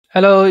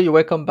Hello, you're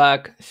welcome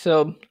back.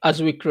 So,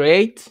 as we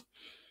create,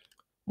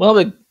 one of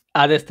the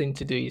hardest thing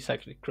to do is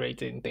actually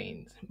creating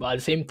things. But at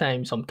the same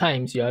time,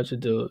 sometimes you have to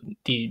do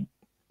the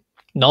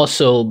not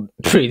so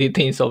pretty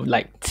things of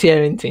like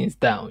tearing things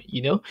down.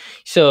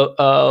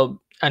 So,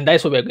 and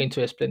that's what we're going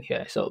to explain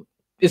here. So,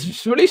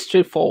 it's really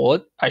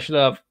straightforward. I should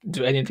have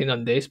do anything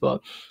on this,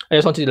 but I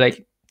just wanted to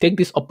like take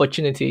this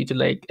opportunity to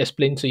like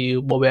explain to you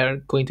what we're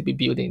going to be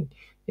building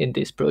in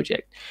this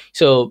project.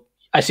 So,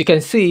 as you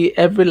can see,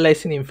 every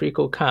lesson in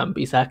FreeCodeCamp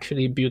is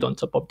actually built on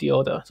top of the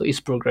other. So, it's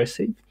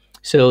progressive.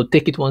 So,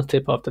 take it one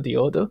step after the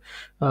other.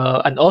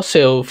 And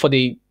also, for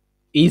the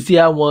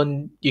easier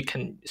one, you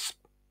can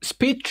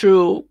speed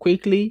through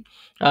quickly.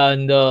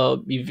 And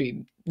if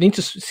you need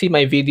to see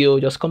my video,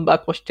 just come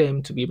back, watch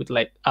them to be able to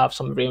like have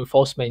some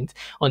reinforcement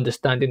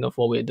understanding of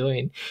what we're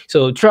doing.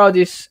 So throughout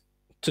this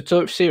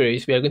tutorial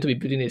series, we are going to be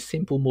building a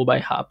simple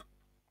mobile app.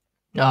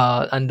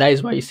 And that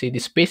is why you see the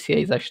space here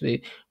is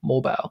actually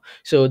mobile.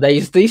 So there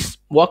is this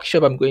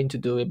workshop I'm going to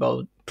do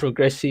about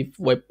progressive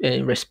web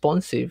and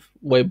responsive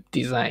web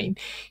design.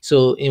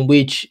 So in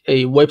which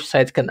a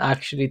website can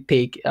actually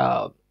take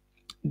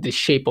the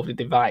shape of the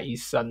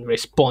device and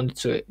respond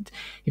to it.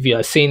 If you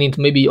are seeing it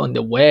maybe on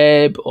the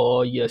web,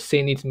 or you're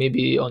seeing it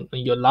maybe on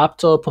your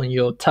laptop, on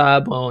your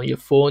tab, or on your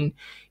phone,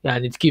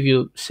 and it give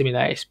you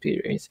similar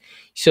experience.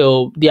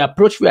 So the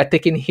approach we are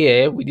taking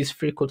here with this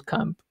free code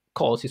camp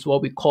course is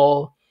what we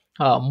call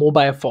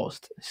mobile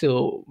first.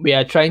 So we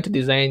are trying to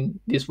design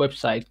this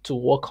website to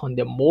work on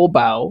the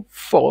mobile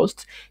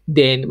first,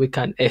 then we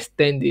can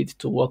extend it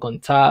to work on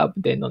tab,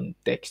 then on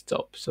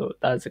desktop. So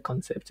that's the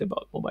concept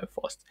about mobile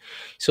first.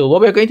 So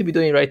what we're going to be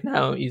doing right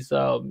now is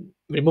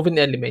removing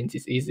elements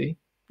is easy.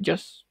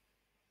 Just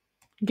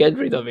get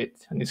rid of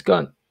it and it's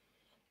gone.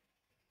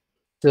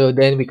 So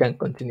then we can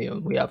continue.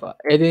 We have our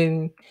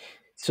heading.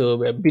 So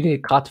we're building a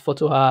cat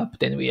photo app.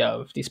 Then we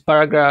have this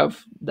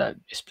paragraph that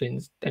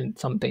explains then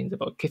some things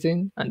about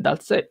kitten, and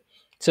that's it.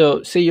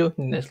 So see you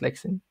in the next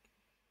lesson.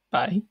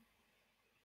 Bye.